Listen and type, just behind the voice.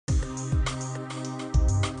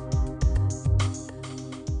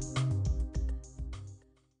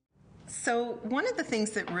So one of the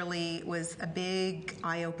things that really was a big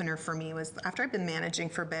eye-opener for me was after I'd been managing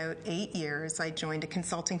for about 8 years, I joined a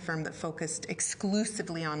consulting firm that focused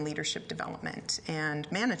exclusively on leadership development and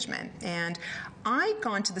management. And I'd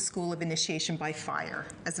gone to the school of initiation by fire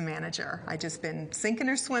as a manager. I'd just been sinking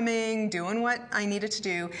or swimming, doing what I needed to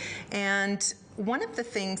do. And one of the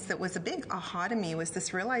things that was a big aha to me was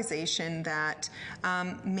this realization that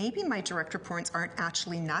maybe my direct reports aren't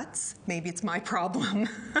actually nuts. Maybe it's my problem.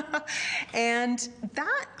 And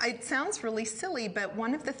that, it sounds really silly, but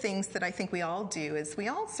one of the things that I think we all do is we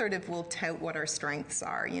all sort of will tout what our strengths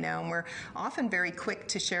are, you know, and we're often very quick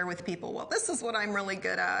to share with people, well, this is what I'm really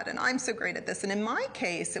good at, and I'm so great at this. And in my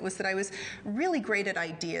case, it was that I was really great at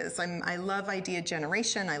ideas. I love idea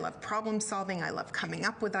generation. I love problem solving. I love coming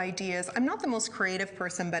up with ideas. I'm not the most creative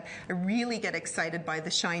person, but I really get excited by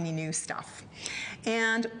the shiny new stuff.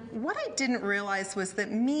 And what I didn't realize was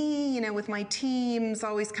that me, you know, with my teams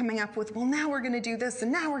always coming up with, well, now we're going to do this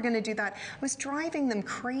and now we're going to do that, was driving them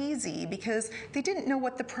crazy because they didn't know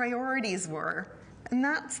what the priorities were. And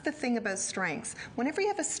that's the thing about strengths. Whenever you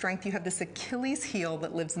have a strength, you have this Achilles heel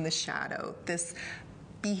that lives in the shadow, this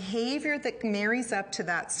behavior that marries up to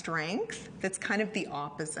that strength that's kind of the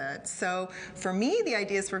opposite. So for me, the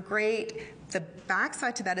ideas were great. The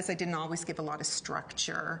backside to that is I didn't always give a lot of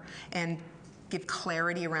structure and give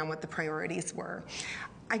clarity around what the priorities were.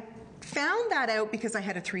 I found that out because I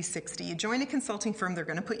had a 360. You join a consulting firm, they're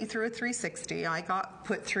going to put you through a 360. I got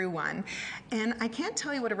put through one. And I can't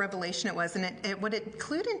tell you what a revelation it was. And what it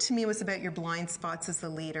clued into me was about your blind spots as a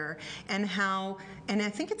leader and how, and I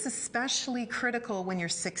think it's especially critical when you're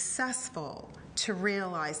successful to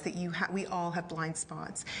realize that we all have blind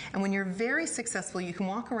spots. And when you're very successful, you can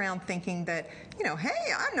walk around thinking that, you know, hey,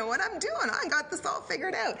 I know what I'm doing. I got this all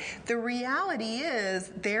figured out. The reality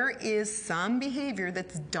is there is some behavior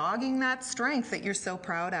that's dogging that strength that you're so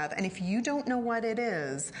proud of. And if you don't know what it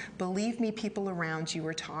is, believe me, people around you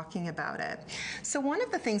are talking about it. So one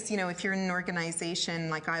of the things, you know, if you're in an organization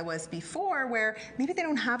like I was before, where maybe they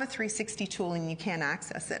don't have a 360 tool and you can't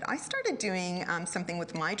access it, I started doing something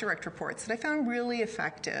with my direct reports that I found really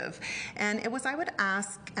effective. And it was, I would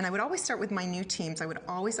ask, and I would always start with my new teams, I would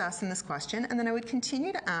always ask them this question, and then I would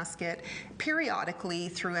continue to ask it periodically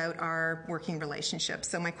throughout our working relationship.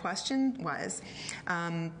 So my question was,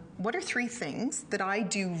 what are 3 things that I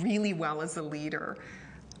do really well as a leader?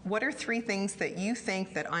 What are 3 things that you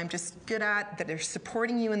think that I'm just good at, that are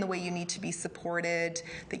supporting you in the way you need to be supported,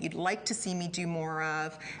 that you'd like to see me do more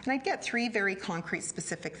of? And I'd get 3 very concrete,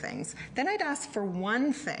 specific things. Then I'd ask for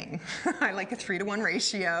one thing. I like a 3-to-1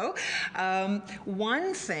 ratio.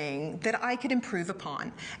 One thing that I could improve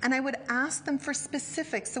upon. And I would ask them for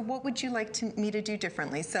specifics. So what would you like me to do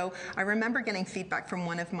differently? So I remember getting feedback from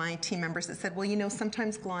one of my team members that said, well, you know,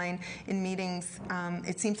 sometimes, Glyne, in meetings,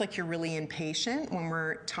 it seems like you're really impatient when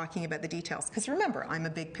we're talking about the details. Because remember, I'm a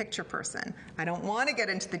big picture person. I don't want to get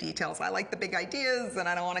into the details. I like the big ideas, and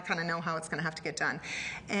I don't want to kind of know how it's going to have to get done.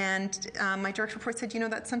 And my direct report said, you know,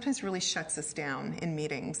 that sometimes really shuts us down in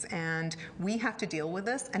meetings, and we have to deal with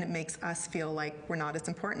this, and it makes us feel like we're not as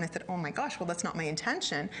important. I said, oh my gosh, well, that's not my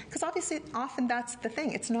intention. Because obviously, often that's the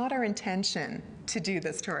thing. It's not our intention to do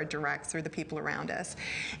this to our directs or the people around us.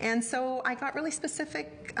 And so I got really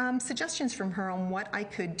specific suggestions from her on what I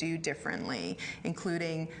could do differently,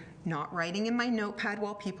 including not writing in my notepad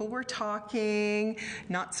while people were talking,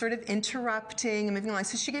 not sort of interrupting and moving along.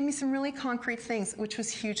 So she gave me some really concrete things, which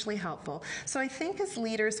was hugely helpful. So I think as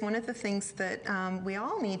leaders, one of the things that we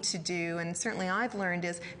all need to do, and certainly I've learned,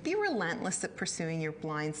 is be relentless at pursuing your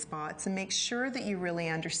blind spots and make sure that you really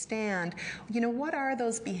understand, you know, what are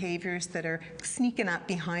those behaviors that are sneaking up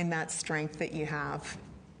behind that strength that you have.